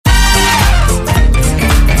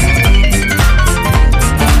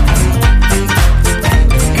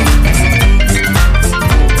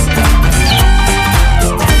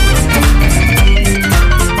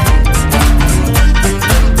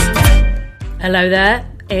Hello there,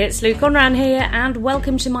 it's Lou Conran here and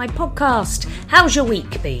welcome to my podcast. How's your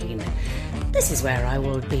week been? This is where I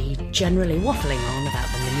will be generally waffling on about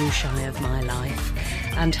the minutiae of my life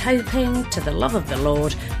and hoping to the love of the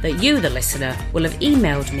Lord that you, the listener, will have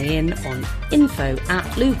emailed me in on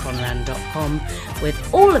info@louconran.com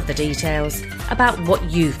with all of the details about what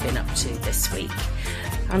you've been up to this week.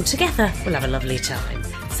 And together we'll have a lovely time.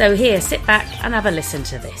 So here, sit back and have a listen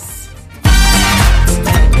to this.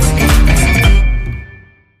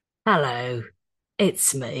 Hello,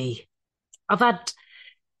 it's me. I've had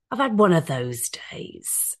one of those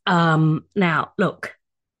days. Now, look,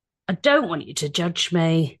 I don't want you to judge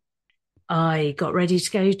me. I got ready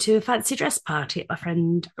to go to a fancy dress party at my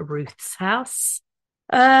friend Ruth's house.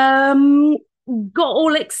 Got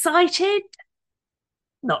all excited.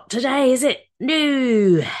 Not today, is it?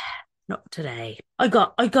 No, not today. I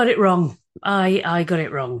got it wrong. I got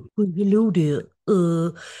it wrong. Hello there.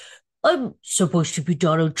 I'm supposed to be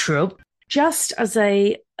Donald Trump. Just as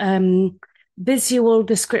a visual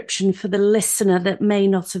description for the listener that may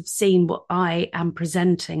not have seen what I am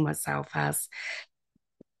presenting myself as,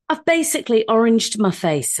 I've basically oranged my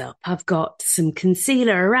face up. I've got some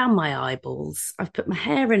concealer around my eyeballs. I've put my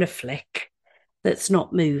hair in a flick that's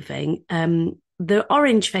not moving. The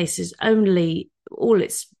orange face is only, all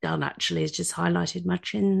it's done actually is just highlighted my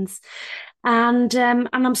chins. And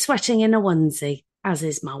I'm sweating in a onesie, as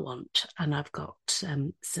is my wont, and I've got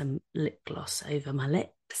some lip gloss over my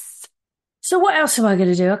lips. So what else am I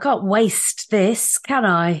going to do? I can't waste this, can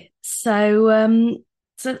I? So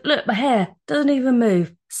look, my hair doesn't even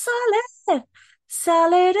move. Solid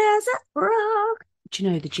as a rock. Do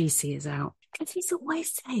you know the GC is out? Because he's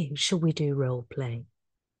always saying, shall we do role play?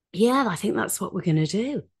 Yeah, I think that's what we're going to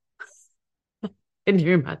do. Can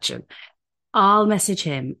you imagine? I'll message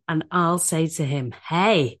him and I'll say to him,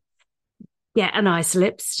 hey, get a nice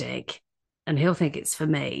lipstick, and he'll think it's for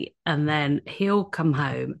me. And then he'll come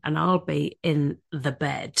home and I'll be in the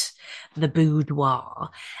bed, the boudoir.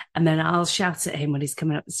 And then I'll shout at him when he's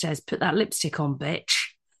coming up the stairs, put that lipstick on, bitch.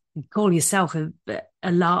 You call yourself a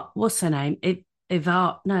what's her name?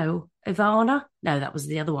 Ivana? No, that was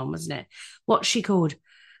the other one, wasn't it? What's she called?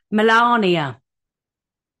 Melania.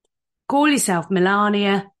 Call yourself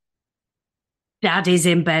Melania. Daddy's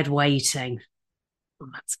in bed waiting. Oh,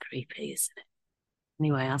 that's creepy, isn't it?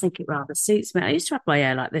 Anyway, I think it rather suits me. I used to have my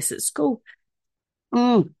hair like this at school.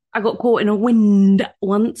 I got caught in a wind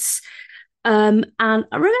once. And I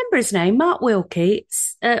remember his name, Mark Wilkie,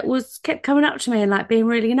 kept coming up to me and like being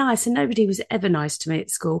really nice, and nobody was ever nice to me at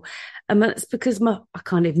school. And that's because I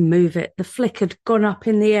can't even move it. The flick had gone up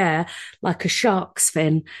in the air like a shark's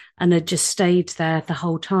fin and had just stayed there the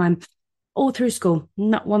whole time, all through school.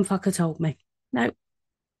 Not one fucker told me. No.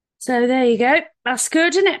 So there you go. That's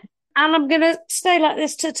good, isn't it? And I'm going to stay like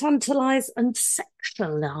this to tantalise and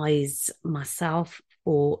sexualise myself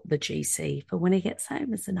for the GC for when he gets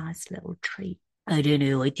home as a nice little treat. I don't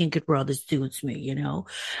know. I think it rather suits me, you know.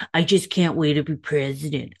 I just can't wait to be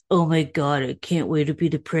president. Oh my God, I can't wait to be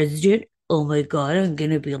the president. Oh my God, I'm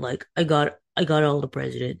going to be like, I got all the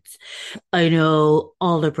presidents. I know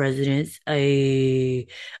all the presidents. I'm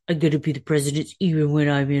going to be the president even when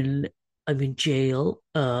I'm in jail.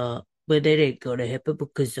 But that ain't gonna happen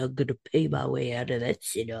because I'm gonna pay my way out of that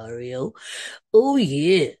scenario. Oh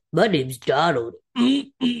yeah, my name's Donald.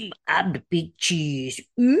 I'm the big cheese.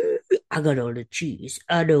 I got all the cheese.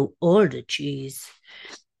 I know all the cheese.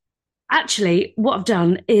 Actually, what I've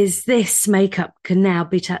done is this makeup can now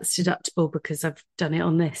be tax deductible because I've done it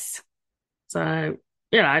on this. So,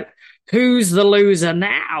 you know, who's the loser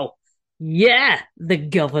now? Yeah, the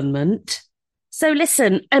government. So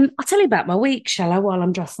listen, I'll tell you about my week, shall I, while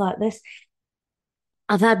I'm dressed like this?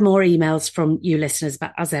 I've had more emails from you listeners,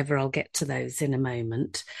 but as ever, I'll get to those in a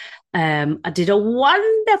moment. I did a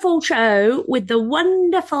wonderful show with the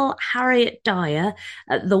wonderful Harriet Dyer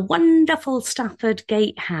at the wonderful Stafford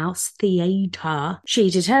Gatehouse Theatre. She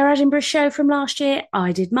did her Edinburgh show from last year.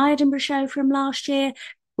 I did my Edinburgh show from last year.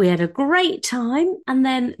 We had a great time. And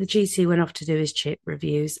then the GC went off to do his chip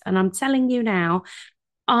reviews. And I'm telling you now,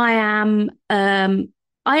 I am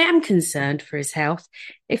concerned for his health.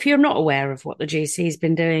 If you're not aware of what the GC's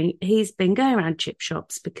been doing, he's been going around chip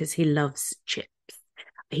shops because he loves chips.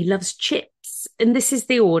 He loves chips. And this is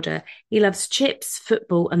the order. He loves chips,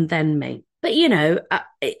 football, and then me. But, you know,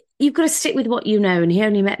 you've got to stick with what you know. And he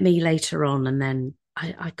only met me later on. And then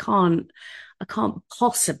I can't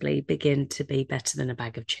possibly begin to be better than a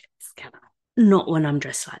bag of chips, can I? Not when I'm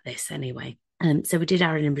dressed like this anyway. So we did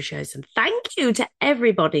our Edinburgh shows, and thank you to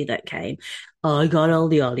everybody that came. I got all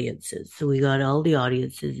the audiences. So we got all the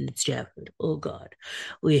audiences in Stafford. Oh, God.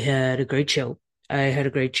 We had a great show. I had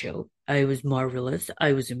a great show. I was marvelous.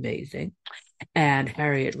 I was amazing. And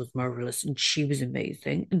Harriet was marvelous and she was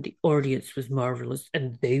amazing. And the audience was marvelous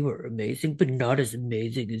and they were amazing, but not as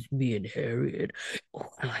amazing as me and Harriet. Oh,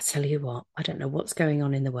 and I tell you what, I don't know what's going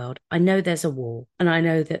on in the world. I know there's a war and I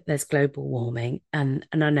know that there's global warming and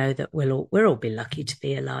I know that we'll all be lucky to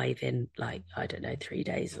be alive in like, I don't know, 3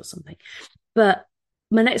 days or something. But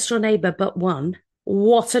my next door neighbour, but one,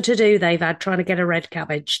 what a to do they've had trying to get a red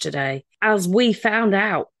cabbage today. As we found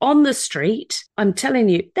out on the street, I'm telling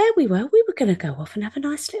you, there we were. We were going to go off and have a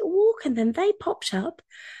nice little walk. And then they popped up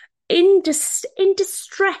in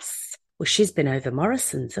distress. Well, she's been over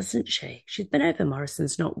Morrison's, hasn't she? She's been over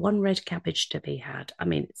Morrison's, not one red cabbage to be had. I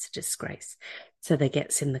mean, it's a disgrace. So they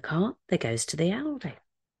gets in the car, they goes to the Aldi.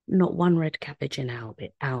 Not one red cabbage in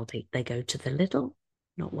Aldi. They go to the Lidl,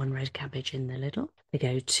 not one red cabbage in the Lidl. They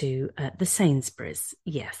go to the Sainsbury's.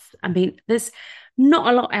 Yes. I mean, there's not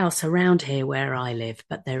a lot else around here where I live,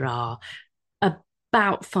 but there are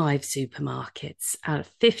about 5 supermarkets out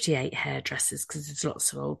of 58 hairdressers because there's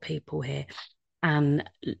lots of old people here and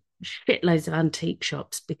shitloads of antique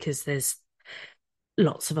shops because there's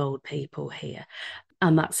lots of old people here.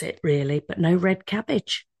 And that's it, really, but no red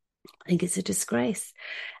cabbage. I think it's a disgrace.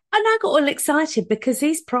 And I got all excited because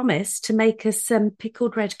he's promised to make us some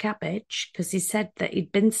pickled red cabbage because he said that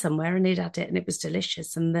he'd been somewhere and he'd had it and it was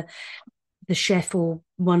delicious. And the chef or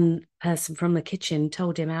one person from the kitchen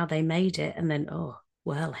told him how they made it. And then, oh,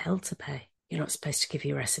 well, hell to pay. You're not supposed to give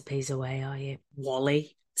your recipes away, are you,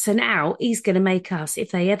 Wally? So now he's going to make us,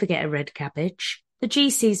 if they ever get a red cabbage, the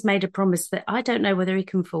GC's made a promise that I don't know whether he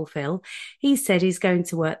can fulfill. He said he's going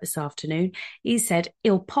to work this afternoon. He said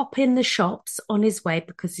he'll pop in the shops on his way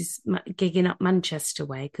because he's gigging up Manchester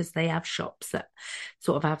way because they have shops that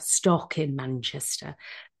sort of have stock in Manchester.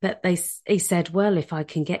 But he said, well, if I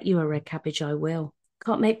can get you a red cabbage, I will.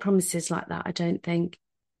 Can't make promises like that, I don't think.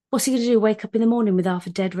 What's he going to do? Wake up in the morning with half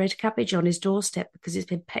a dead red cabbage on his doorstep because it's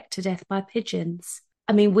been pecked to death by pigeons?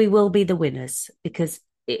 I mean, we will be the winners because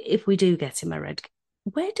if we do get him a red,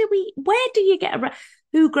 where do you get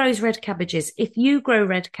who grows red cabbages? If you grow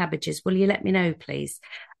red cabbages, will you let me know, please?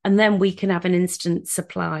 And then we can have an instant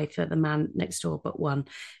supply for the man next door but one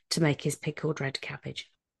to make his pickled red cabbage.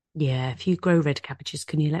 Yeah, if you grow red cabbages,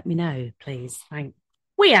 can you let me know, please? Thanks.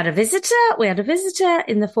 We had a visitor. We had a visitor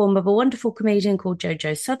in the form of a wonderful comedian called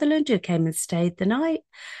Jojo Sutherland who came and stayed the night.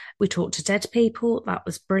 We talked to dead people. That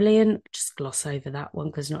was brilliant. Just gloss over that one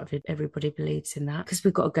because not everybody believes in that. Because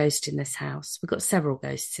we've got a ghost in this house. We've got several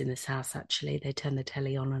ghosts in this house, actually. They turn the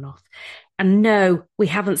telly on and off. And no, we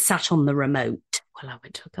haven't sat on the remote. Well, I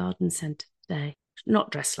went to a garden centre today.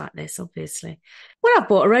 Not dressed like this, obviously. Well, I've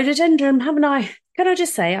bought a rhododendron, haven't I? Can I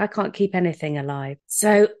just say I can't keep anything alive?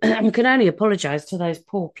 So I can only apologise to those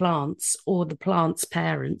poor plants or the plants'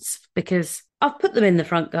 parents because I've put them in the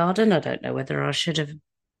front garden. I don't know whether I should have.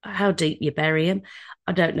 How deep you bury them.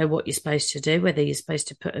 I don't know what you're supposed to do, whether you're supposed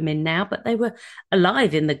to put them in now, but they were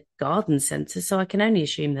alive in the garden centre, so I can only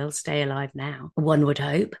assume they'll stay alive now. One would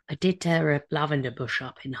hope. I did tear a lavender bush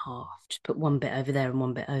up in half. Just put one bit over there and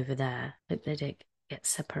one bit over there. Hope they didn't get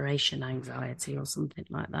separation anxiety or something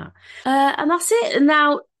like that. And that's it. And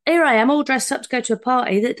now here I am all dressed up to go to a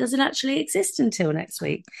party that doesn't actually exist until next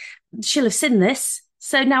week. She'll have seen this,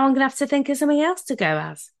 so now I'm going to have to think of something else to go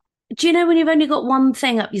as. Do you know when you've only got one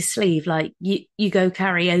thing up your sleeve, like you go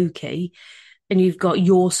karaoke and you've got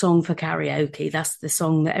your song for karaoke? That's the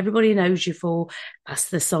song that everybody knows you for. That's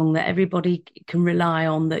the song that everybody can rely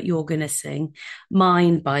on that you're going to sing.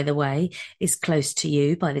 Mine, by the way, is Close to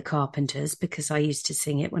You by the Carpenters because I used to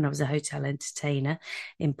sing it when I was a hotel entertainer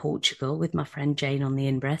in Portugal with my friend Jane on the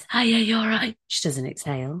in-breath. Oh, yeah, you're right. She doesn't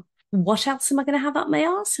exhale. What else am I going to have up my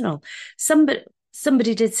arsenal?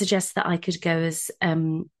 Somebody did suggest that I could go as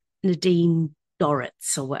Nadine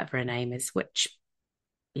Dorritz or whatever her name is, which,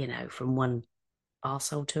 from one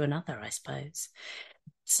arsehole to another, I suppose.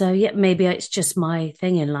 So, yeah, maybe it's just my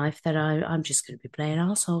thing in life that I'm just going to be playing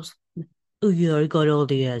arseholes. Oh, yeah, I got all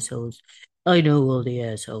the assholes. I know all the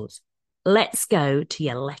assholes. Let's go to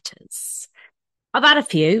your letters. I've had a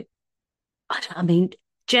few. I mean,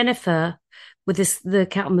 Jennifer with the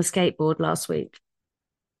cat on the skateboard last week.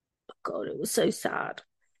 Oh, God, it was so sad.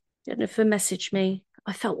 Jennifer messaged me.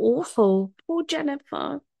 I felt awful. Poor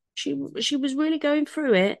Jennifer. She was really going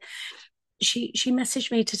through it. She messaged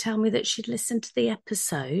me to tell me that she'd listened to the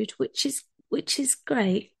episode, which is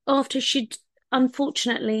great. After she'd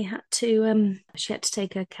unfortunately had to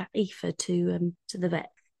take her cat Aoife to the vet.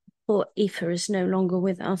 Poor Aoife is no longer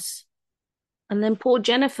with us. And then poor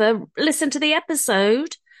Jennifer listened to the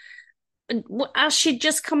episode as she'd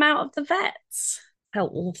just come out of the vets.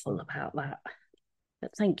 Felt awful about that.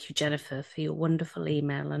 But thank you, Jennifer, for your wonderful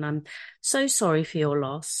email. And I'm so sorry for your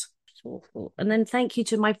loss. It's awful. And then thank you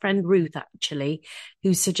to my friend Ruth, actually,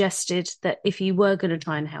 who suggested that if you were going to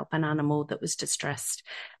try and help an animal that was distressed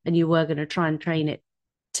and you were going to try and train it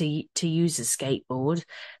to use a skateboard,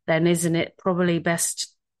 then isn't it probably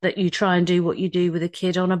best that you try and do what you do with a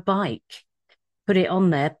kid on a bike? Put it on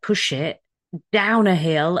there, push it down a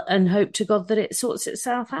hill and hope to God that it sorts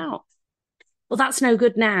itself out. Well, that's no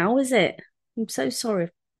good now, is it? I'm so sorry,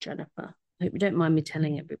 Jennifer. I hope you don't mind me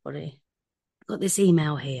telling everybody. I've got this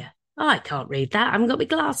email here. Oh, I can't read that. I haven't got my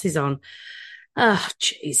glasses on. Oh,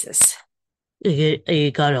 Jesus.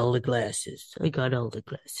 You got all the glasses. I got all the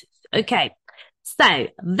glasses. Okay. So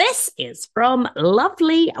this is from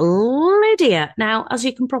lovely Lydia. Now, as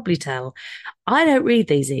you can probably tell, I don't read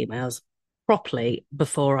these emails properly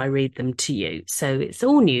before I read them to you. So it's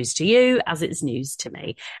all news to you as it's news to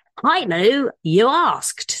me. I know you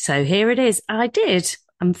asked. So here it is. I did.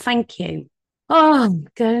 And thank you. Oh, I'm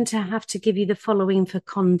going to have to give you the following for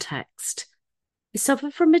context. I suffer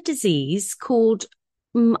from a disease called,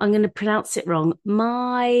 I'm going to pronounce it wrong,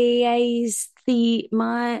 myasthenia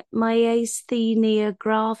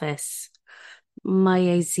gravis.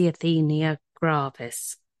 Myasthenia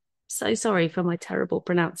gravis. So sorry for my terrible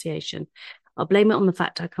pronunciation. I'll blame it on the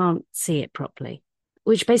fact I can't see it properly,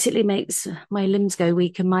 which basically makes my limbs go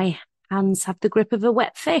weak and my hands have the grip of a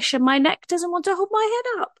wet fish and my neck doesn't want to hold my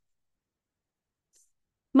head up.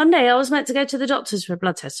 Monday, I was meant to go to the doctors for a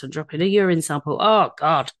blood test and drop in a urine sample. Oh,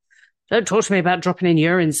 God. Don't talk to me about dropping in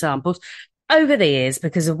urine samples. Over the years,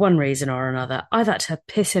 because of one reason or another, I've had to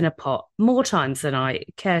piss in a pot more times than I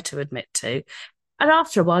care to admit to. And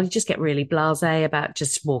after a while, you just get really blasé about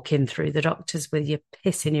just walking through the doctors with your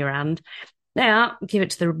piss in your hand. Now, give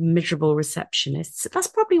it to the miserable receptionists. That's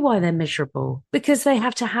probably why they're miserable, because they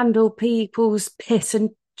have to handle people's piss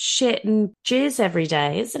and shit and jizz every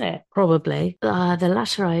day, isn't it? Probably. The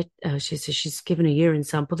latter she's given a urine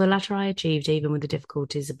sample. The latter I achieved even with the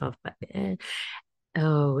difficulties above. But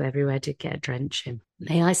everywhere did get a drenching.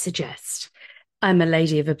 May I suggest? I'm a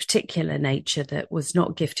lady of a particular nature that was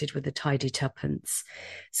not gifted with a tidy tuppence.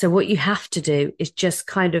 So what you have to do is just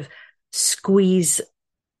kind of squeeze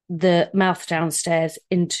the mouth downstairs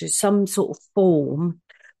into some sort of form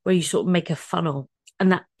where you sort of make a funnel,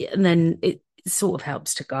 and then it sort of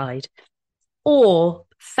helps to guide. Or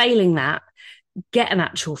failing that, get an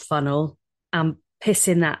actual funnel and piss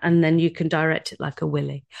in that, and then you can direct it like a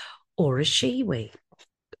willy or a she-wee.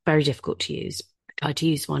 Very difficult to use. I tried to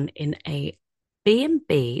use one in a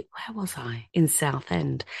B&B. Where was I? In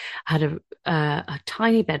Southend. I had a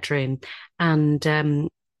tiny bedroom, and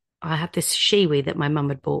I had this she-wee that my mum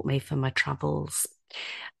had bought me for my travels.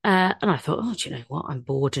 And I thought, oh, do you know what? I'm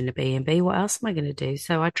bored in a B&B. What else am I going to do?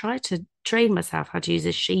 So I tried to train myself how to use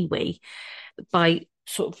a she-wee by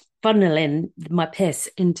sort of funneling my piss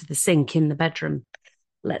into the sink in the bedroom.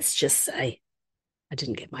 Let's just say I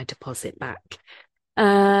didn't get my deposit back.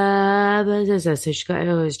 So she got,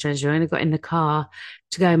 it was strange. I got in the car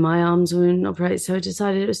to go. My arms wouldn't operate, so I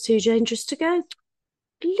decided it was too dangerous to go.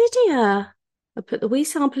 Lydia, I put the wee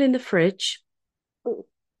sample in the fridge.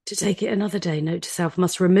 To take it another day. Note to self,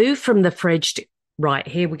 must remove from the fridge. Right,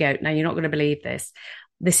 here we go. Now, you're not going to believe this.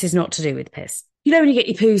 This is not to do with piss. You know, when you get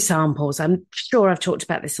your poo samples, I'm sure I've talked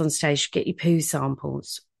about this on stage, get your poo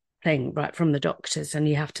samples thing right from the doctors, and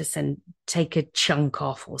you have to take a chunk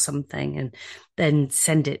off or something and then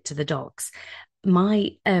send it to the docs.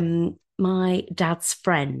 My dad's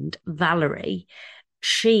friend, Valerie,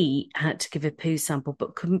 she had to give a poo sample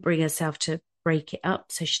but couldn't bring herself to break it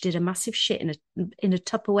up. So she did a massive shit in a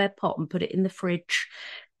Tupperware pot and put it in the fridge.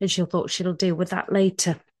 And she thought she'll deal with that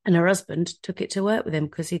later. And her husband took it to work with him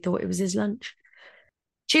because he thought it was his lunch.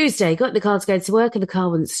 Tuesday, got in the car to go to work and the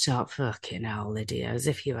car wouldn't start. Fucking hell, Lydia, as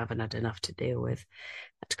if you haven't had enough to deal with.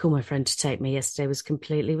 I had to call my friend to take me. Yesterday was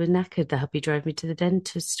completely knackered. The hubby drove me to the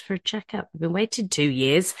dentist for a checkup. I've been waiting 2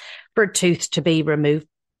 years for a tooth to be removed.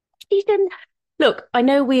 He didn't. Look, I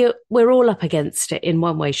know we're all up against it in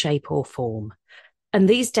one way, shape or form. And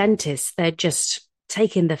these dentists, they're just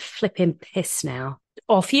taking the flipping piss now.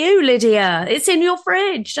 Off you, Lydia. It's in your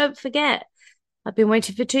fridge. Don't forget. I've been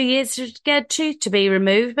waiting for 2 years to get a tooth to be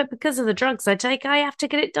removed, but because of the drugs I take, I have to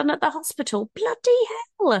get it done at the hospital. Bloody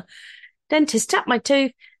hell. Dentist tapped my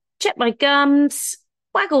tooth, checked my gums,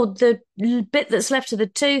 waggled the bit that's left of the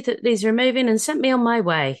tooth that he's removing and sent me on my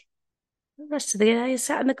way. The rest of the day I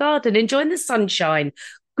sat in the garden enjoying the sunshine.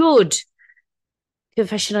 Good.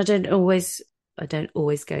 Confession, I don't always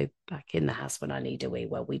go back in the house when I need a wee.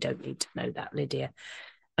 Well, we don't need to know that, Lydia.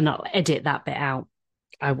 And I'll edit that bit out.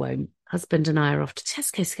 I won't. husband and I are off to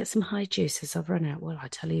Tesco's to get some high juices. I've run out. Well, I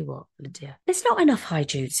tell you what, Lydia, there's not enough high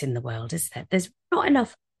juice in the world, is there? There's not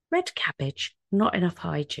enough red cabbage, not enough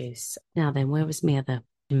high juice. Now then, where was my other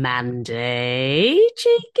Mandy?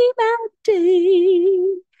 Cheeky Mandy.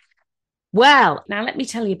 Well, now let me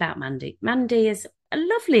tell you about Mandy. Mandy is a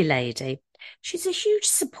lovely lady. She's a huge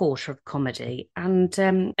supporter of comedy, and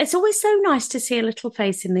it's always so nice to see a little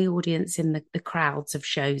face in the audience in the crowds of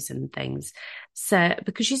shows and things. So,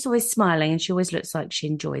 because she's always smiling and she always looks like she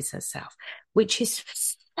enjoys herself, which is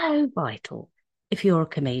so vital if you're a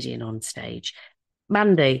comedian on stage.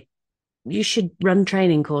 Mandy, you should run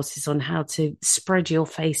training courses on how to spread your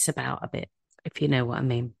face about a bit, if you know what I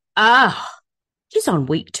mean. Ah, she's on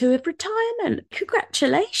week 2 of retirement.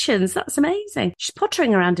 Congratulations. That's amazing. She's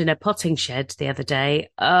pottering around in her potting shed the other day.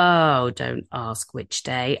 Oh, don't ask which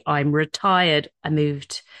day. I'm retired. I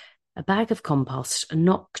moved a bag of compost and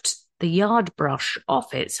knocked the yard brush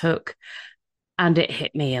off its hook, and it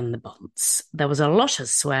hit me in the bonce. There was a lot of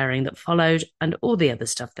swearing that followed and all the other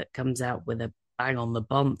stuff that comes out with a bang on the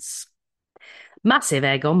bonce. Massive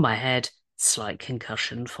egg on my head. Slight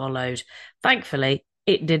concussion followed. Thankfully,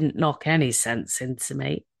 it didn't knock any sense into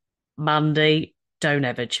me. Mandy, don't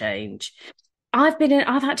ever change. I've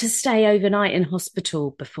had to stay overnight in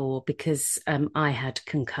hospital before because I had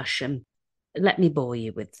concussion. Let me bore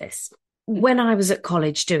you with this. When I was at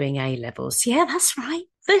college doing A levels, yeah, that's right.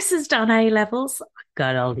 This has done A levels. I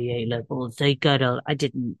got all the A levels. I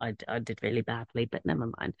did really badly, but never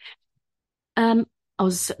mind. I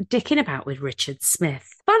was dicking about with Richard Smith.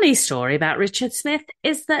 Funny story about Richard Smith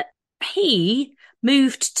is that he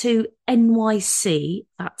moved to NYC.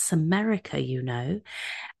 That's America, you know.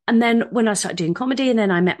 And then when I started doing comedy, and then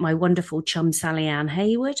I met my wonderful chum, Sally Ann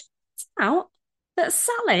Hayward, it's out that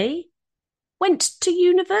Sally went to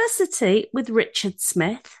university with Richard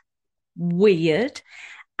Smith. Weird.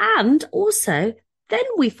 And also, then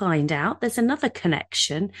we find out there's another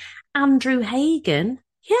connection. Andrew Hagen.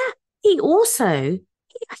 Yeah,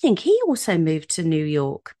 I think he also moved to New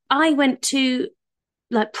York. I went to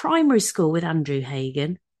primary school with Andrew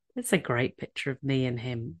Hagen. It's a great picture of me and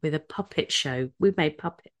him with a puppet show. We made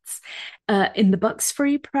puppets in the Bucks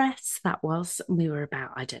Free Press. That was, we were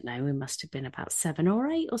about, I don't know, we must have been about 7 or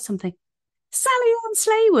 8 or something. Sally Ann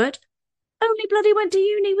Slaywood only bloody went to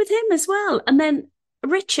uni with him as well. And then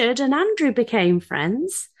Richard and Andrew became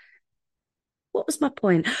friends. What was my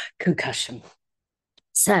point? Concussion.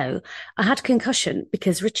 So I had concussion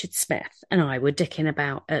because Richard Smith and I were dicking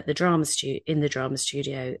about at the drama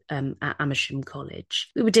studio at Amersham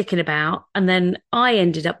College. We were dicking about, and then I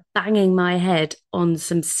ended up banging my head on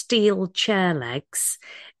some steel chair legs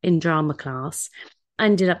in drama class. I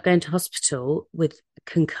ended up going to hospital with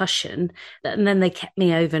concussion, and then they kept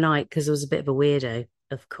me overnight because I was a bit of a weirdo,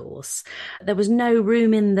 of course. There was no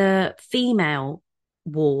room in the female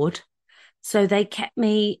ward, so they kept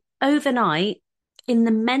me overnight in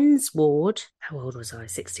the men's ward. How old was I?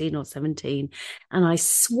 16 or 17. And I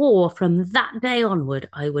swore from that day onward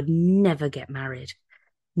I would never get married.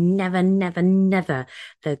 Never, never, never.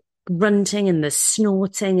 The grunting and the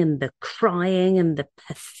snorting and the crying and the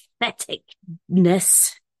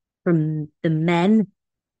patheticness from the men.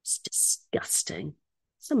 It's disgusting.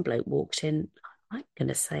 Some bloke walked in, I'm going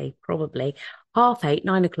to say probably 8:30,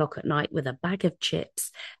 9 o'clock at night with a bag of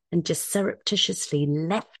chips and just surreptitiously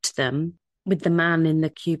left them with the man in the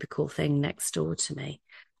cubicle thing next door to me.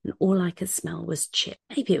 And all I could smell was chip.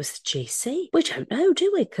 Maybe it was the GC. We don't know,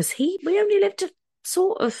 do we? Because we only lived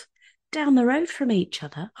sort of down the road from each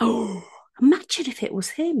other. Oh, imagine if it was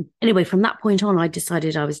him. Anyway, from that point on, I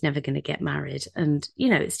decided I was never going to get married. And,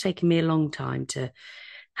 it's taken me a long time to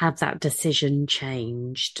have that decision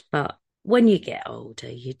changed. But when you get older,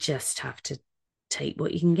 you just have to take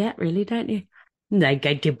what you can get, really, don't you? And I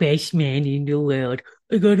got the best man in the world.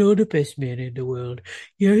 I got all the best men in the world.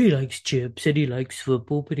 Yeah, he likes chips and he likes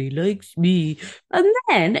football, but he likes me. And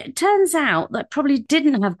then it turns out that I probably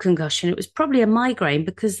didn't have concussion. It was probably a migraine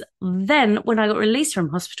because then when I got released from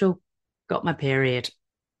hospital, got my period.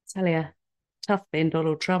 Tell you, tough being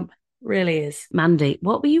Donald Trump. Really is. Mandy,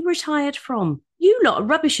 what were you retired from? You lot are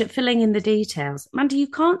rubbish at filling in the details. Mandy, you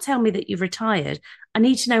can't tell me that you've retired. I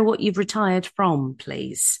need to know what you've retired from,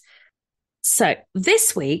 please. So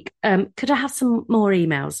this week, could I have some more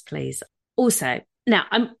emails, please? Also, now,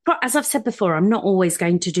 as I've said before, I'm not always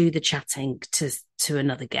going to do the chatting to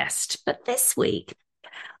another guest, but this week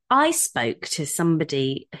I spoke to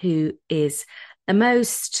somebody who is the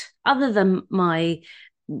most, other than my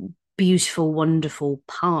beautiful, wonderful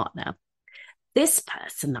partner, This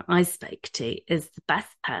person that I spoke to is the best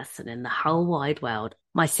person in the whole wide world.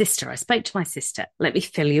 My sister, I spoke to my sister. Let me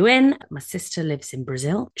fill you in. My sister lives in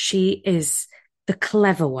Brazil. She is the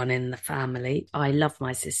clever one in the family. I love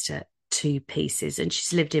my sister to pieces, and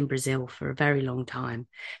she's lived in Brazil for a very long time.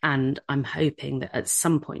 And I'm hoping that at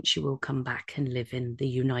some point she will come back and live in the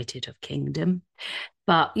United Kingdom.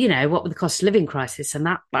 But, you know, what with the cost of living crisis and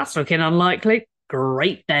that's looking unlikely.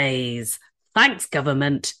 Great days. Thanks,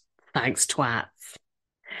 government. Thanks, twats.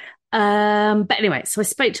 But anyway, so I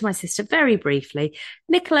spoke to my sister very briefly.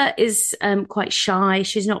 Nicola is quite shy.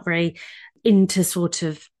 She's not very into sort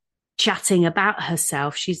of chatting about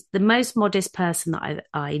herself. She's the most modest person that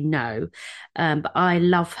I know, but I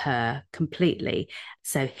love her completely.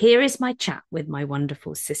 So here is my chat with my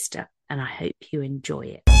wonderful sister, and I hope you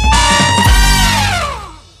enjoy it.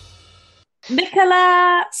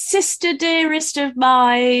 Nicola, sister dearest of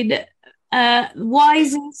mine,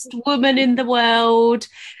 wisest woman in the world,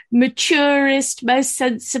 maturest, most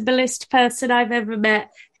sensiblest person I've ever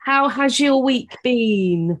met. How has your week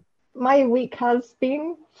been? My week has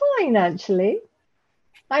been fine, actually.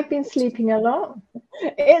 I've been sleeping a lot.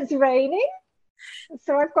 It's raining,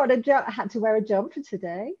 so I've got I had to wear a jumper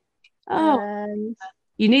today. Oh, and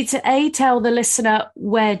you need to tell the listener,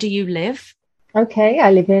 where do you live? Okay,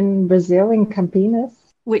 I live in Brazil, in Campinas.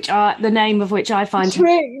 Which are the name of which I find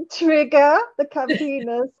Trigger the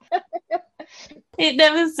Campinas. It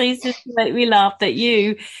never ceases to make me laugh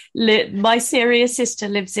that my serious sister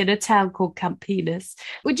lives in a town called Campinas.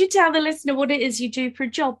 Would you tell the listener what it is you do for a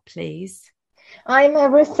job, please? I'm a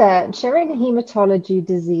researcher in hematology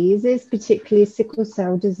diseases, particularly sickle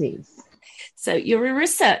cell disease. So you're a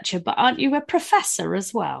researcher, but aren't you a professor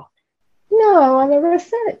as well? No, I'm a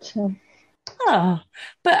researcher. Oh,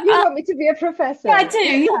 but you want me to be a professor? Yeah, I do.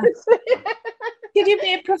 Yeah. Could you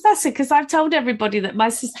be a professor? Because I've told everybody that my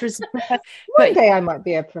sister is a professor. One day I might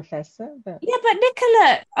be a professor. But... Yeah, but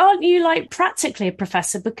Nicola, aren't you like practically a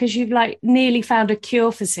professor because you've like nearly found a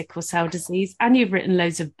cure for sickle cell disease and you've written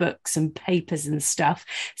loads of books and papers and stuff.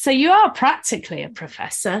 So you are practically a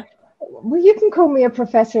professor. Well, you can call me a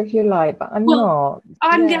professor if you like, but I'm not.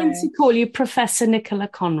 I'm going to call you Professor Nicola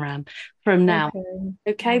Conran from now.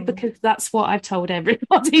 Okay? Because that's what I've told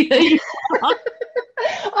everybody that you are.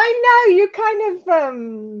 I know, you kind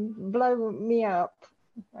of blow me up.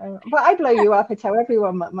 But I blow you up. I tell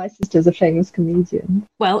everyone that my sister's a famous comedian.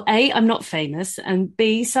 Well, A, I'm not famous, and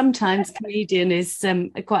B, sometimes comedian is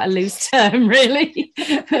quite a loose term, really.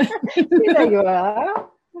 You know you are.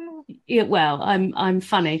 Yeah, well, I'm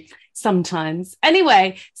funny sometimes.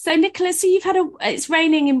 Anyway, so Nicola, so it's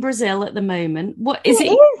raining in Brazil at the moment. What is it?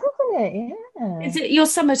 It is, isn't it? Yeah. Is it your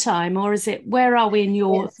summertime, or is it? Where are we in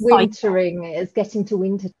your? It's wintering. It's getting to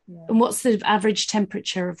winter. Yeah. And what's the average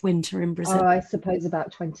temperature of winter in Brazil? Oh, I suppose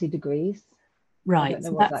about 20 degrees. Right. I don't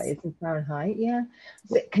know what that is in Fahrenheit. Yeah,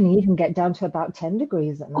 so it can even get down to about 10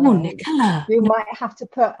 degrees at night. Oh, Nicola! You might have to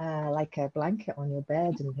put like a blanket on your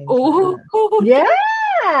bed and things. Oh, like that.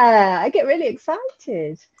 Yeah, I get really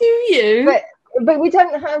excited. Do you? But we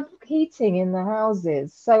don't have heating in the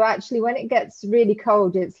houses, so actually, when it gets really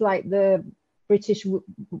cold, it's like the British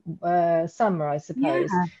summer, I suppose,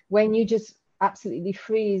 when you just absolutely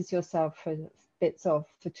freeze yourself for bits off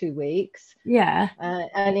for 2 weeks. Yeah.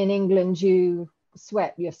 And in England, you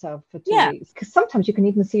sweat yourself for 2 weeks, because sometimes you can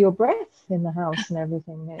even see your breath in the house and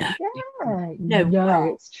everything.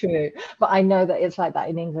 No, it's true. But I know that it's like that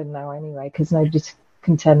in England now anyway, because nobody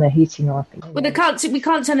can turn the heating off. Well, we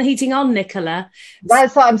can't turn the heating on, Nicola.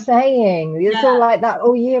 That's what I'm saying. It's all like that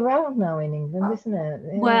all year round now in England, isn't it?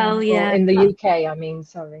 Yeah. Well, yeah. Or in the UK, I mean,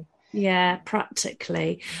 sorry. Yeah,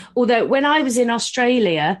 practically. Although when I was in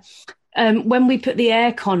Australia, when we put the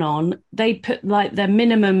aircon on, they put like the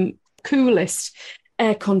minimum coolest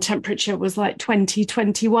aircon temperature was like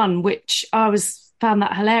 21, which I found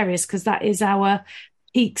that hilarious because that is our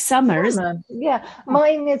peak summer. Yeah,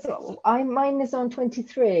 mine is on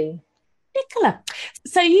 23. Nicola,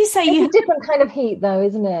 so you say it's a different kind of heat though,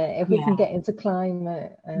 isn't it? If we can get into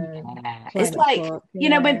climate. It's like you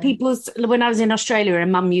know when I was in Australia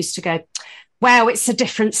and Mum used to go, wow, it's a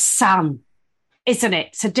different sun, isn't it?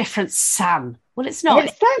 It's a different sun. Well, it's not.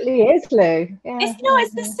 It certainly is, Lou. Yeah, it's not.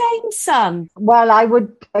 It's the same sun. Well, I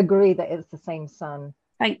would agree that it's the same sun.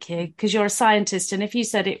 Thank you, because you're a scientist, and if you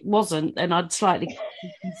said it wasn't, then I'd slightly be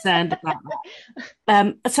concerned about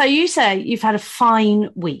that. So you say you've had a fine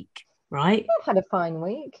week, right? I've had a fine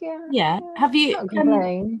week, yeah. Yeah. Have you? Not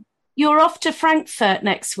complain. You're off to Frankfurt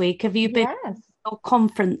next week. Have you been? Yes. your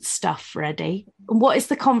conference stuff ready. And what is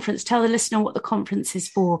the conference? Tell the listener what the conference is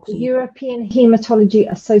for, The please. European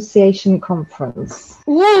Hematology Association Conference.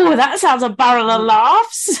 Ooh, that sounds a barrel of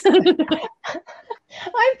laughs.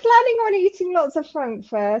 I'm planning on eating lots of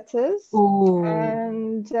frankfurters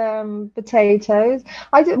and potatoes.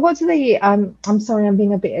 What do they eat? I'm sorry, I'm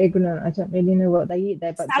being a bit ignorant. I don't really know what they eat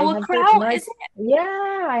there, but sauerkraut, they have nice, is it?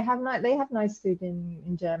 Yeah, they have nice food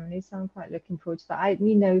in Germany, so I'm quite looking forward to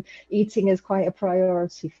that. Eating is quite a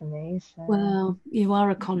priority for me. So. Well, you are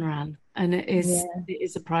a Conran, and it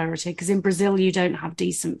is a priority, because in Brazil you don't have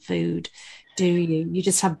decent food, do you? You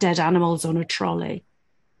just have dead animals on a trolley.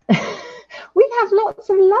 We have lots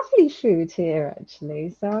of lovely food here,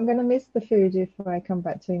 actually. So I'm going to miss the food if I come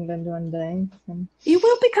back to England one day. So. You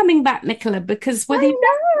will be coming back, Nicola, because whether you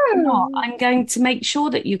or not, I'm going to make sure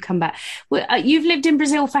that you come back. You've lived in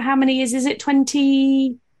Brazil for how many years? Is it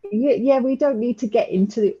 20? Yeah, we don't need to get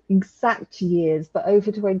into the exact years, but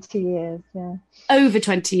over 20 years, yeah. Over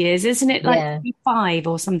 20 years, isn't it? Like 5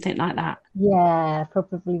 or something like that? Yeah,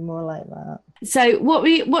 probably more like that. So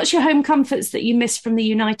what's your home comforts that you miss from the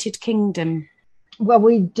United Kingdom? Well,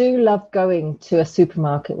 we do love going to a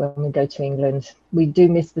supermarket when we go to England. We do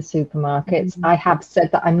miss the supermarkets. I have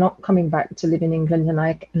said that I'm not coming back to live in England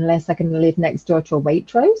unless I can live next door to a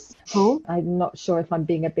Waitrose. Cool. I'm not sure if I'm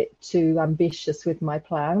being a bit too ambitious with my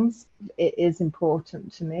plans. It is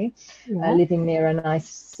important to me, living near a nice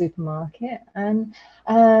supermarket. And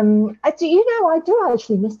I do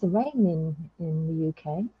actually miss the rain in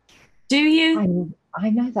the UK. Do you? I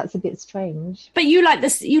know that's a bit strange, but you like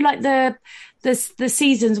this. You like the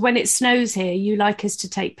seasons when it snows here. You like us to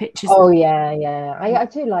take pictures. Oh yeah. I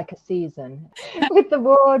do like a season with the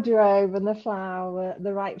wardrobe and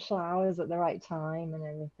the right flowers at the right time and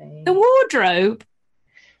everything. The wardrobe.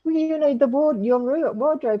 Well, your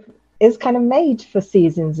wardrobe is kind of made for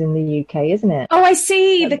seasons in the UK, isn't it? Oh, I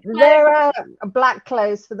see. There are black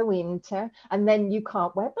clothes for the winter, and then you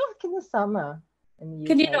can't wear black in the summer.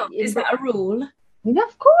 Can you not? Is that a rule? Yeah,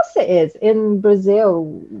 of course it is. In Brazil,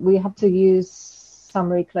 we have to use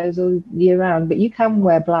summery clothes all year round, but you can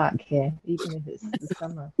wear black here, even if it's the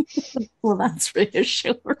summer. Well, that's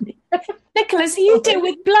reassuring. Nicholas, you deal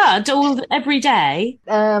with blood every day?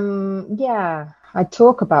 Yeah. I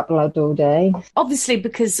talk about blood all day. Obviously,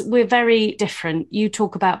 because we're very different. You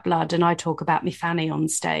talk about blood and I talk about me fanny on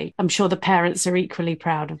stage. I'm sure the parents are equally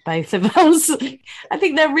proud of both of us. I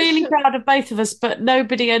think they're really proud of both of us, but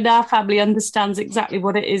nobody in our family understands exactly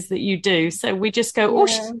what it is that you do. So we just go,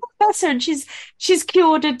 she's a professor and she's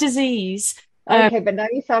cured a disease. Okay, but now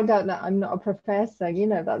you found out that I'm not a professor.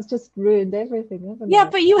 That's just ruined everything, hasn't it? Yeah,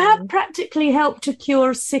 but you have practically helped to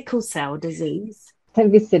cure sickle cell disease.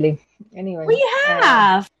 Don't be silly. Anyway. Well, you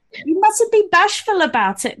have. You mustn't be bashful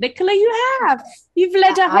about it, Nicola. You have. You've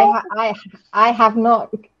led a whole... I have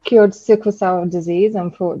not cured sickle cell disease,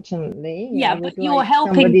 unfortunately. Yeah, but you're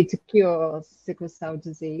helping somebody to cure sickle cell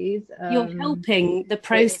disease. You're helping the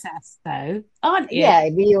process, though, aren't you? Yeah,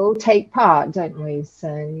 we all take part, don't we? So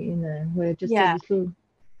we're just a little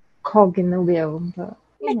cog in the wheel, but.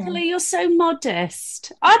 Nicola, you're so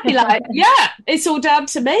modest. I'd be like, yeah, it's all down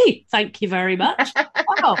to me. Thank you very much.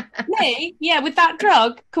 Wow, me? Yeah, with that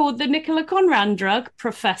drug called the Nicola Conran drug,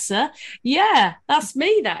 Professor. Yeah, that's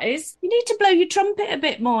me, that is. You need to blow your trumpet a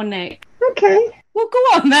bit more, Nick. Okay. Well, go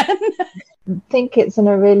on then. I think it's a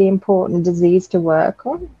really important disease to work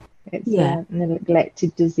on. It's a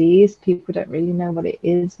neglected disease. People don't really know what it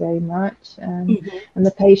is very much. And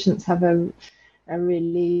the patients have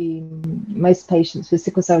most patients with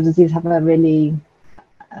sickle cell disease have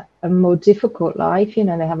a more difficult life. They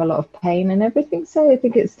have a lot of pain and everything. So I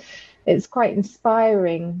think it's quite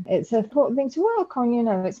inspiring. It's an important thing to work on.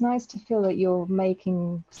 It's nice to feel that you're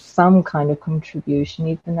making some kind of contribution,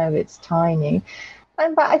 even though it's tiny.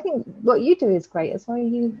 But I think what you do is great as well.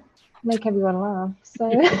 You make everyone laugh. So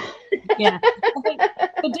yeah, I think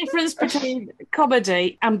the difference between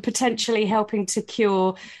comedy and potentially helping to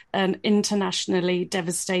cure an internationally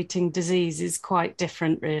devastating disease is quite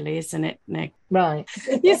different, really, isn't it, Nick? Right.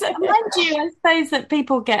 Yes, mind you, I suppose that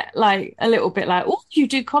people get like a little bit like, oh, you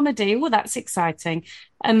do comedy, well, that's exciting,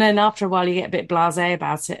 and then after a while you get a bit blasé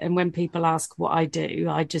about it, and when people ask what I do,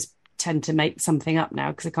 I just tend to make something up now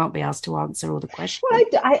because I can't be asked to answer all the questions. Well,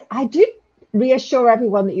 I do reassure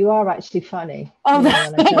everyone that you are actually funny. Oh,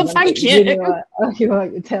 thank you.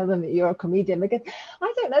 You tell them that you're a comedian, because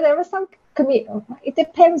I don't know, there are some it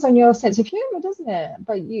depends on your sense of humor, doesn't it?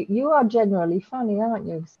 But you are generally funny, aren't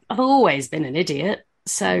you? I've always been an idiot,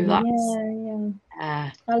 so that's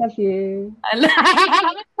I love you.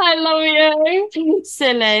 I love you.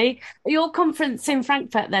 Silly. Your conference in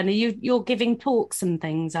Frankfurt then, you're giving talks and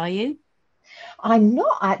things, are you? I'm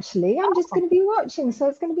not actually. I'm just going to be watching, so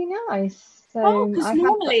it's going to be nice. So because I have got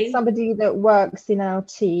normally, somebody that works in our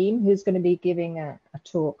team who's going to be giving a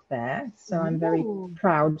talk there. So I'm very ooh,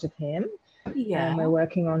 proud of him. yeah. We're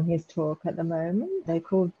working on his talk at the moment. They're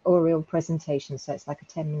called oral presentations, so it's like a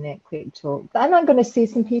 10-minute quick talk. And I'm going to see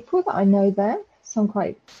some people that I know there. So I'm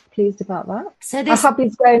quite pleased about that. So Our this,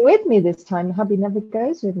 hubby's going with me this time. Hubby never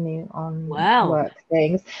goes with me on well, work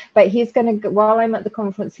things, but he's going to, while I'm at the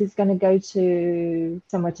conference, he's going to go to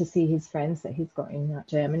somewhere to see his friends that he's got in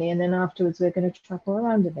Germany, and then afterwards we're going to travel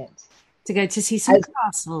around a bit. to go to see some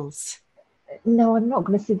castles. No, I'm not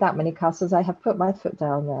going to see that many castles. I have put my foot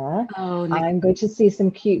down there. Oh, I'm going to see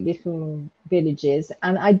some cute little villages,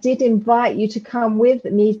 and I did invite you to come with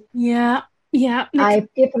me. yeah. Yeah,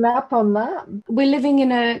 I've given up on that. we're living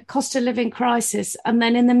in a cost of living crisis, and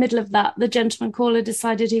then in the middle of that, the gentleman caller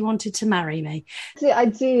decided he wanted to marry me. I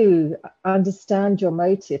do understand your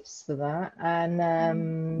motives for that,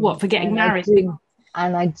 and What, for getting married?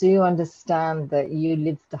 I do understand that you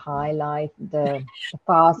live the high life, the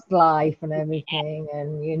fast life, and everything,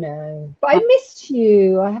 and. But I missed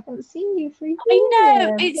you. I haven't seen you for years. I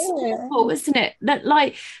know, it's awful, isn't it? That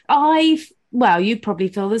well, you probably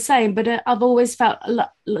feel the same, but I've always felt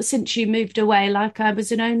since you moved away like I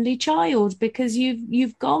was an only child, because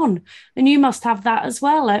you've gone, and you must have that as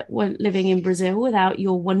well, living in Brazil without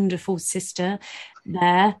your wonderful sister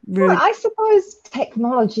there. Well, I suppose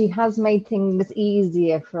technology has made things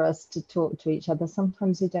easier for us to talk to each other.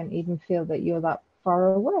 Sometimes you don't even feel that you're that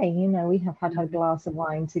far away. We have had a glass of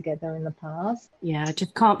wine together in the past. Yeah, I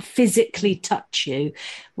just can't physically touch you,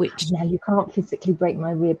 which... No, you can't physically break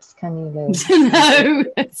my ribs, can you, Lou? No,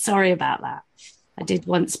 sorry about that. I did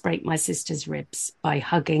once break my sister's ribs by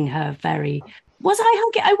hugging her very... Was I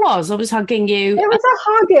hugging? I was hugging you. It was a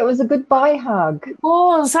hug. It was a goodbye hug. It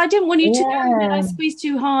was. I didn't want you to know that I squeezed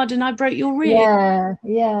too hard and I broke your rib. Yeah.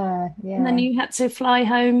 And then you had to fly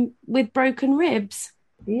home with broken ribs.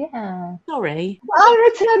 Yeah. Sorry. I'll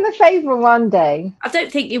return the favour one day. I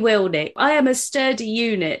don't think you will, Nick. I am a sturdy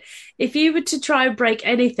unit. If you were to try and break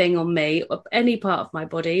anything on me, or any part of my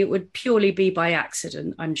body, it would purely be by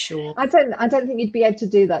accident, I'm sure. I don't think you'd be able to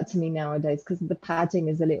do that to me nowadays, because the padding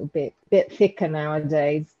is a little bit thicker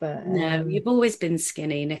nowadays. But no, you've always been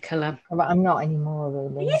skinny, Nicola. But I'm not anymore,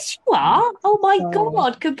 really. Yes, you are. Oh my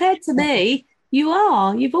God, compared to me, you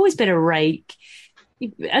are. You've always been a rake.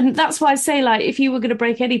 And that's why I say, like, if you were going to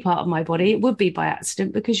break any part of my body, it would be by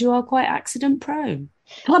accident, because you are quite accident prone.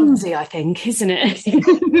 Clumsy, I think, isn't it?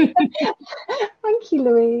 Thank you,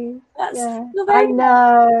 Louise. I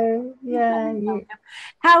know. Yeah.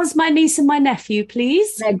 How's my niece and my nephew,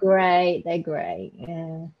 please? They're great.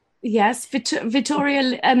 Yeah. Yes,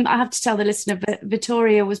 Vittoria, I have to tell the listener,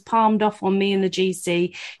 Vittoria was palmed off on me in the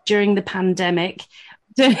GC during the pandemic.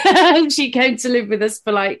 She came to live with us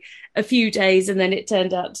for like a few days, and then it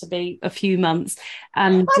turned out to be a few months.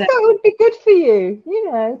 And I thought it would be good for you,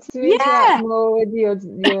 to interact more with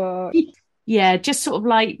your yeah, just sort of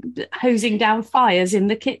like hosing down fires in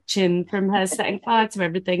the kitchen from her setting fire to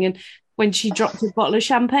everything. And when she dropped a bottle of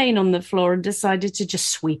champagne on the floor and decided to just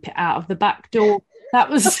sweep it out of the back door, that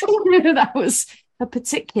was a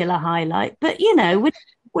particular highlight. But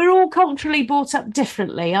we're all culturally brought up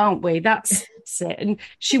differently, aren't we? That's it. And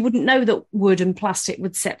she wouldn't know that wood and plastic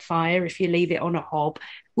would set fire if you leave it on a hob,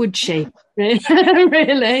 would she?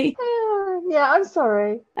 Really? Yeah, I'm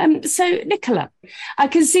sorry. So, Nicola, I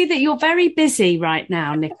can see that you're very busy right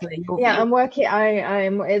now, Nicola. I'm working.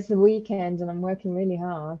 It's the weekend, and I'm working really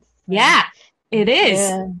hard. So. Yeah, it is.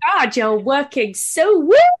 Yeah. God, you're working so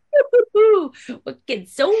working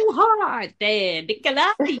so hard there,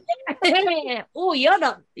 Nicola. Oh, you're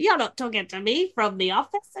not talking to me from the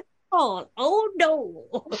office at all. Oh no.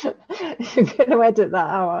 You're gonna edit that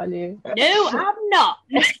out, aren't you? No, I'm not.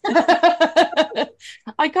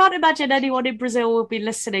 I can't imagine anyone in Brazil will be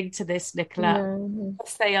listening to this, Nicola.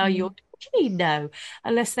 Unless they are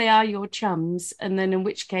unless they are your chums, and then in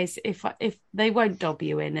which case, if they won't dob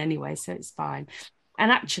you in anyway, so it's fine. And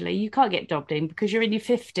actually, you can't get dobbed in because you're in your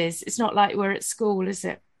 50s. It's not like we're at school, is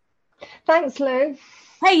it? Thanks, Lou.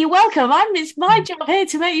 Hey, you're welcome. It's my job here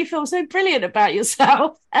to make you feel so brilliant about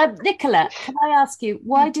yourself. Nicola, can I ask you,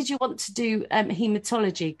 why did you want to do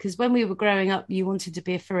haematology? Because when we were growing up, you wanted to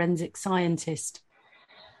be a forensic scientist.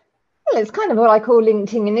 Well, it's kind of what I call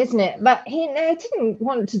LinkedIn, isn't it? But I didn't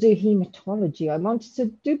want to do haematology. I wanted to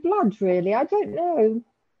do blood, really. I don't know.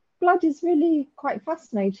 Blood is really quite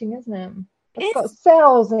fascinating, isn't it? It's got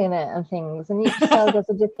cells in it and things, and each cell does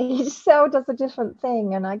a different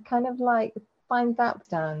thing, and I kind of find that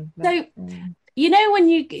down. So, when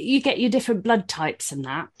you get your different blood types and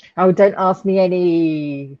that. Oh, don't ask me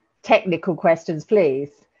any technical questions, please.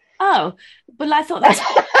 Oh, well, I thought that's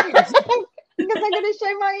because I'm going to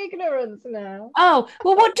show my ignorance now. Oh,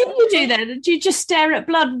 well, what do you do then? Do you just stare at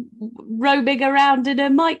blood roaming around in a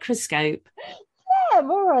microscope? Yeah,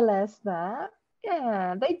 more or less that.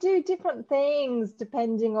 Yeah, they do different things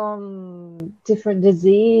depending on different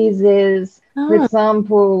diseases. For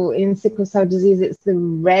example, in sickle cell disease, it's the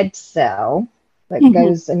red cell that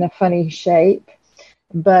goes in a funny shape,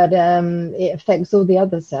 but it affects all the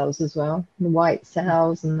other cells as well, the white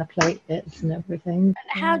cells and the platelets and everything.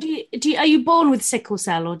 How do you are you born with sickle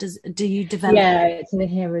cell, or do you develop? Yeah, it's an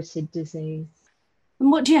inherited disease.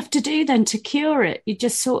 And what do you have to do then to cure it? You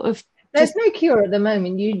just sort of There's no cure at the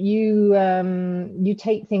moment. You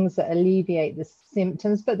take things that alleviate the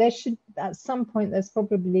symptoms, but there should, at some point, there's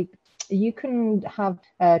probably, you can have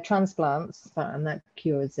transplants and that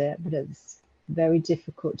cures it, but it's very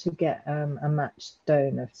difficult to get a matched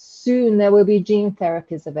donor. Soon there will be gene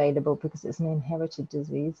therapies available because it's an inherited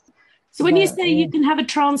disease. So when you say you can have a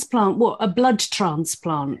transplant, what, a blood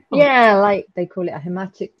transplant? Yeah, like they call it a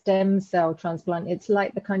hemattic stem cell transplant. It's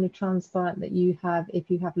like the kind of transplant that you have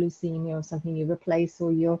if you have leukemia or something, you replace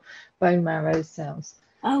all your bone marrow cells.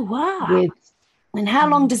 Oh, wow. And how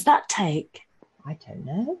long does that take? I don't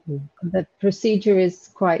know. The procedure is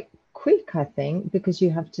quite quick, I think, because you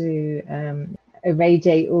have to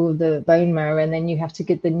irradiate all the bone marrow and then you have to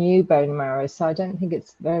get the new bone marrow. So I don't think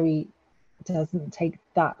it doesn't take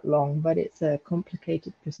that long, but it's a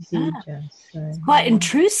complicated procedure. Yeah. So, it's quite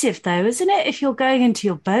intrusive though, isn't it, if you're going into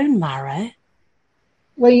your bone marrow?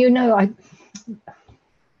 Well,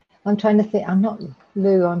 I'm trying to think. I'm not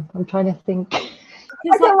Lou. I'm trying to think.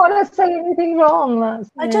 I don't want to say anything wrong.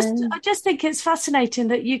 I just think it's fascinating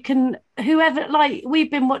that you can, whoever, like we've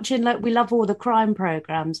been watching, like we love all the crime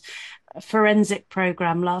programs, forensic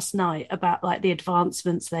program last night about like the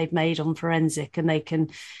advancements they've made on forensic, and they can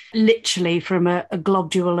literally from a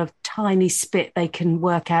globule of tiny spit they can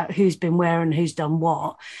work out who's been where and who's done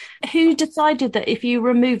what. Who decided that if you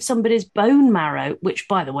remove somebody's bone marrow, which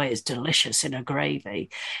by the way is delicious in a gravy,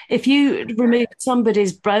 if you remove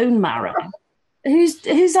somebody's bone marrow, whose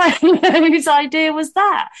idea was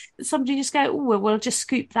that? Somebody just go, oh, well, we'll just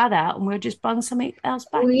scoop that out and we'll just bung something else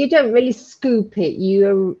back. Well, you don't really scoop it.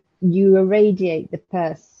 You irradiate the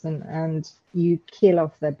person and you kill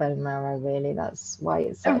off their bone marrow, really. That's why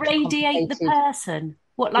it's irradiate the person.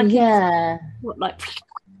 What, like? Yeah. What, like?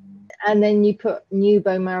 And then you put new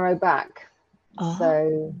bone marrow back.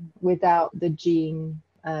 So without the gene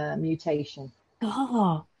mutation.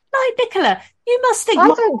 Oh, like Nicola, you must think. I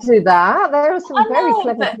don't do that. There are some very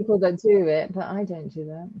clever people that do it, but I don't do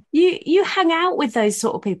that. You hang out with those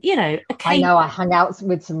sort of people, you know. I know. I hang out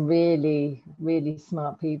with some really, really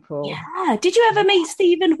smart people. Yeah. Did you ever meet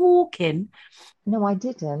Stephen Hawking? No, I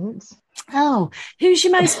didn't. Oh, who's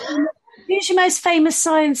your most famous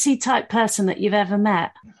sciencey type person that you've ever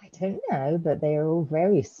met? I don't know, but they are all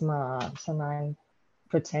very smart, and I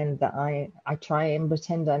pretend that I try and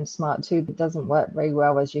pretend I'm smart too, but it doesn't work very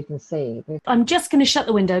well, as you can see. I'm just going to shut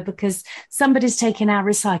the window because somebody's taking our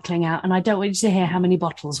recycling out and I don't want you to hear how many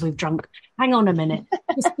bottles we've drunk. Hang on a minute.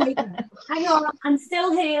 Hang on, I'm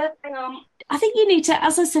still here. Hang on. I think you need to,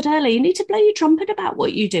 as I said earlier, you need to blow your trumpet about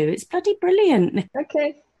what you do. It's bloody brilliant.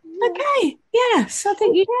 Okay. Yes, I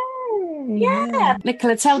think you do. Yeah.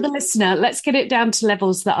 Nicola, tell the listener, let's get it down to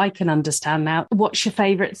levels that I can understand now. What's your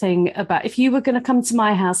favourite thing about, if you were going to come to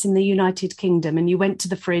my house in the United Kingdom and you went to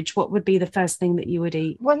the fridge, what would be the first thing that you would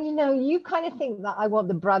eat? Well, you kind of think that I want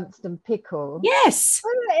the Branston pickle. Yes.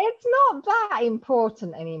 Well, it's not that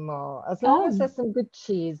important anymore. As long as there's some good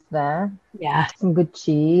cheese there. Yeah. Some good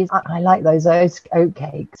cheese. I like those oat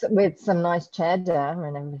cakes with some nice cheddar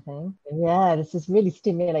and everything. Yeah, this is really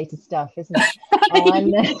stimulating stuff, isn't it?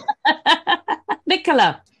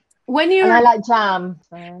 Nicola, and I like jam.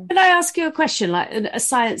 So. Can I ask you a question, like a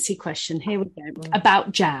sciencey question? Here we go.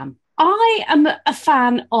 About jam. I am a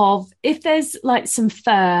fan of, if there's like some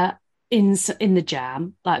fur in the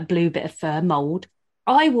jam, like blue bit of fur mold,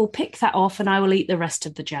 I will pick that off and I will eat the rest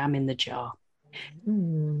of the jam in the jar.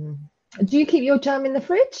 Do you keep your jam in the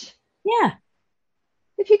fridge? Yeah.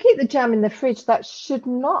 If you keep the jam in the fridge, that should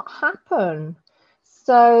not happen.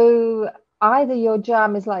 So either your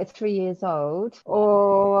jam is like 3 years old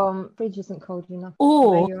or fridge isn't cold enough.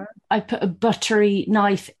 Or I put a buttery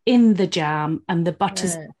knife in the jam and the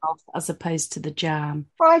butter's off as opposed to the jam.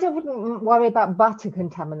 Well, I wouldn't worry about butter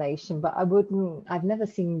contamination, but I've never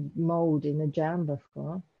seen mold in a jam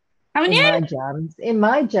before. Haven't you? In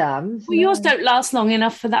my jams. Well, yours don't last long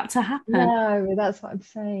enough for that to happen. No, that's what I'm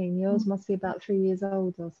saying. Yours must be about 3 years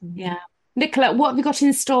old or something. Yeah. Nicola, what have you got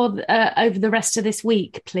in store over the rest of this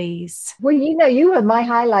week, please? Well, you were my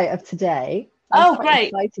highlight of today. I was quite Great.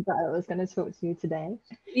 excited that I was going to talk to you today.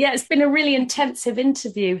 Yeah, it's been a really intensive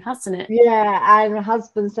interview, hasn't it? Yeah, and my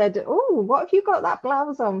husband said, "Oh, what have you got that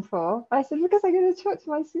blouse on for?" I said, "Because I'm going to talk to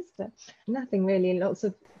my sister." Nothing really. Lots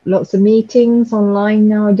of meetings online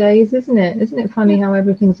nowadays, isn't it? Isn't it funny how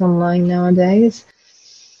everything's online nowadays?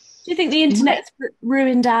 Do you think the internet's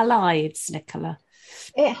ruined our lives, Nicola?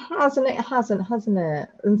 It has and it hasn't it?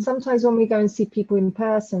 And sometimes when we go and see people in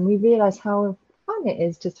person, we realize how fun it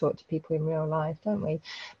is to talk to people in real life, don't we?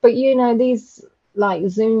 But these like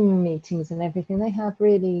Zoom meetings and everything, they have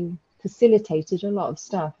really facilitated a lot of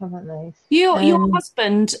stuff, haven't they? Your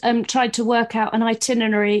husband tried to work out an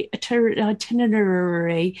itinerary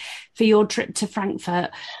for your trip to Frankfurt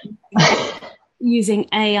using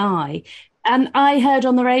AI. And I heard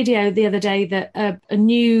on the radio the other day that a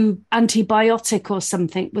new antibiotic or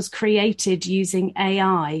something was created using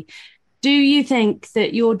AI. Do you think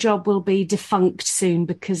that your job will be defunct soon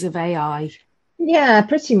because of AI? Yeah,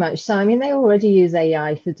 pretty much so. I mean, they already use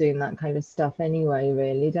AI for doing that kind of stuff anyway,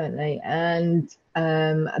 really, don't they? And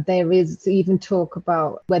there is even talk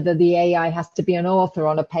about whether the AI has to be an author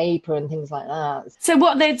on a paper and things like that. So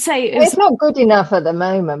what they'd say is, it's not good enough at the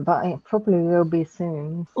moment, but it probably will be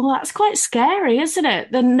soon. Well, that's quite scary, isn't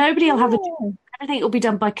it? Then nobody will have everything will be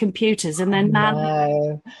done by computers, and then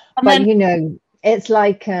it's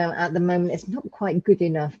like at the moment it's not quite good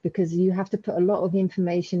enough because you have to put a lot of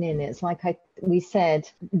information in. It's like we said,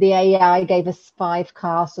 the AI gave us 5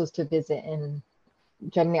 castles to visit in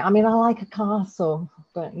Germany. I mean, I like a castle,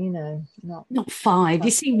 but not 5. You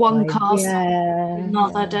see one castle,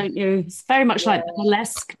 another, don't you? It's very much like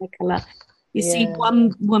burlesque, Nicola. You see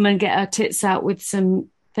one woman get her tits out with some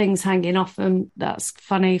things hanging off them. That's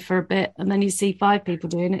funny for a bit, and then you see 5 people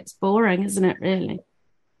doing it. It's boring, isn't it? Really.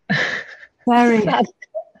 Very,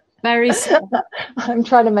 very sad. I'm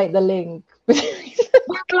trying to make the link.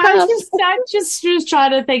 I just was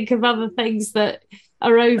trying to think of other things that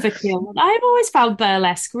are overkill. I've always found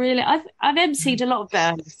burlesque really. I've emceed a lot of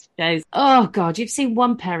burlesque shows. Oh God, you've seen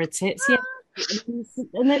one pair of tits, yeah.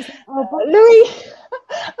 Louis,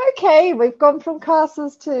 okay, we've gone from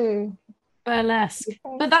castles to burlesque,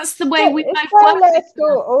 but that's the way we both burlesque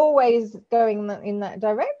always going in that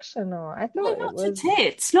direction, or I thought it was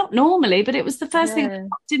tits, not normally, but it was the first thing that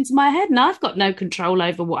popped into my head, and I've got no control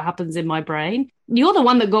over what happens in my brain. You're the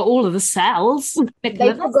one that got all of the cells. They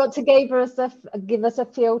forgot to give us a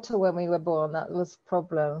filter when we were born. That was the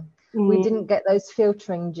problem. We didn't get those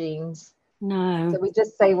filtering genes. No. So we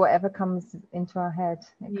just say whatever comes into our head.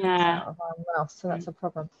 It comes out of our mouth. So that's a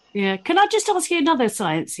problem. Yeah. Can I just ask you another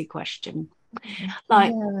sciencey question?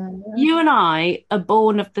 Like, you and I are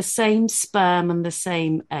born of the same sperm and the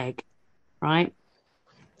same egg, right?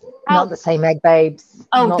 Not the same egg, babes.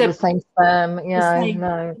 Not the same sperm. Yeah,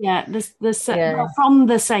 no. Yeah, from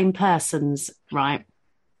the same persons, right?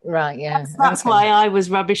 Right, yeah. That's why I was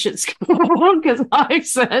rubbish at school, because I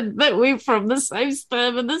said that we're from the same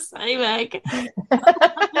sperm and the same egg.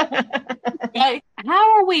 Okay.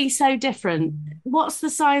 How are we so different? What's the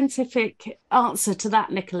scientific answer to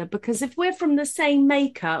that, Nicola? Because if we're from the same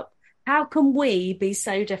makeup, how can we be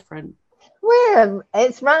so different? Well,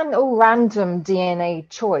 it's all random DNA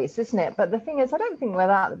choice, isn't it? But the thing is, I don't think we're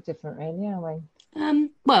that different, really, are we?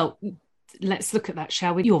 Well, let's look at that,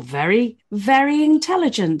 shall we? You're very, very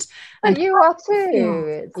intelligent. And you are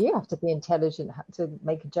too. You have to be intelligent to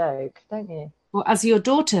make a joke, don't you? Well, as your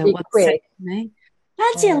daughter once said to me,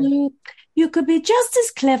 Angela, you could be just as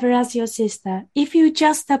clever as your sister if you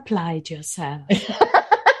just applied yourself.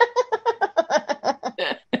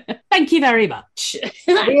 Thank you very much.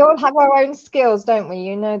 We all have our own skills, don't we?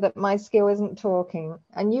 You know that my skill isn't talking,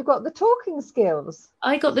 and you got the talking skills.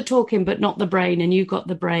 I got the talking, but not the brain, and you got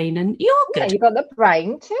the brain, and you're good. Yeah, you got the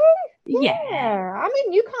brain too. Yeah. I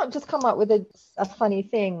mean, you can't just come up with a funny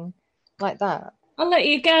thing like that. I'll let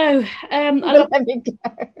you go. Let me go.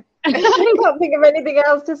 I can't think of anything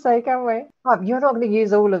else to say, can we? Oh, you're not going to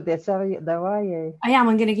use all of this, are you? I am.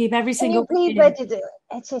 I'm going to keep every single. Please edit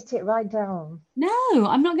it right down. No,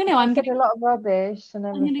 I'm not going to. I'm going to a lot of rubbish and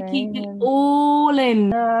everything. I'm going to keep it all in.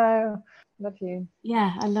 No, love you.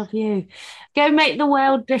 Yeah, I love you. Go make the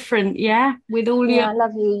world different. Yeah, with all your. I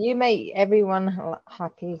love you. You make everyone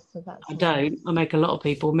happy, so that's. I don't. I make a lot of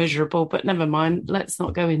people miserable, but never mind. Let's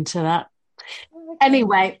not go into that. Okay.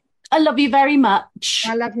 Anyway. I love you very much.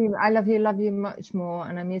 I love you much more,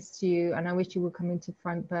 and I missed you, and I wish you would come into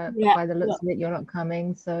Frankfurt, but by the looks of it, you're not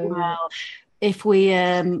coming. So, well, if we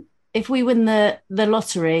win the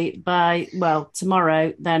lottery by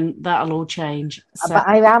tomorrow, then that'll all change. So. But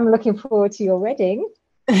I am looking forward to your wedding.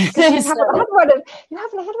 Because you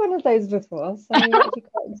haven't had one of those before, so it'd be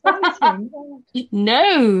quite exciting.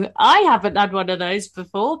 No, I haven't had one of those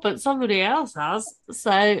before, but somebody else has. So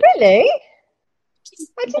really,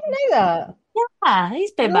 I didn't know that. Yeah,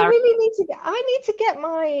 he's been I married. really need to. I need to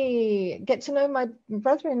get to know my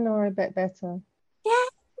brother-in-law a bit better.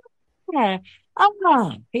 Yeah.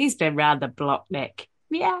 Oh, he's been round the block, Nick.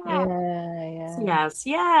 Yeah. Yeah. Yes,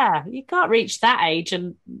 yeah. You can't reach that age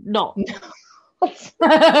and not.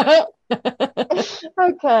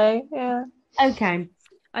 Okay, yeah. Okay.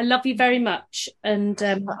 I love you very much. And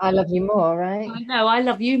I love you more, right? I know I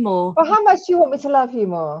love you more. Well, how much do you want me to love you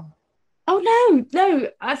more? Oh, no.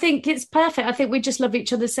 I think it's perfect. I think we just love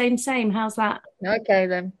each other same. How's that? Okay,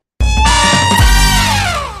 then.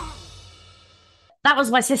 That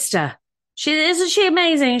was my sister. Isn't she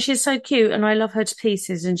amazing? She's so cute and I love her to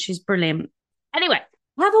pieces and she's brilliant. Anyway,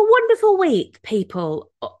 have a wonderful week, people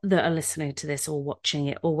that are listening to this or watching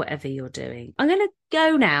it or whatever you're doing. I'm going to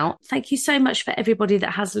go now. Thank you so much for everybody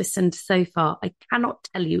that has listened so far. I cannot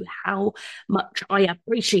tell you how much I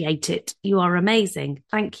appreciate it. You are amazing.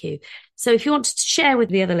 Thank you. So if you want to share with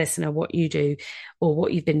the other listener what you do or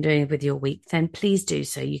what you've been doing with your week, then please do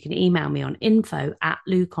so. You can email me on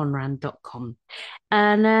info@louconran.com.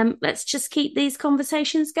 And let's just keep these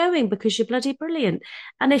conversations going because you're bloody brilliant.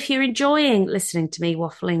 And if you're enjoying listening to me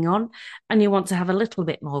waffling on and you want to have a little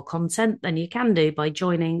bit more content, then you can do by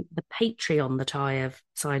joining the Patreon that I have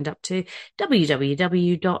signed up to,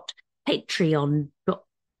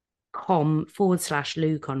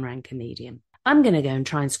 www.patreon.com/Lou Conran Comedian. I'm going to go and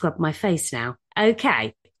try and scrub my face now.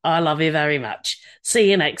 Okay. I love you very much.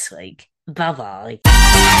 See you next week. Bye-bye.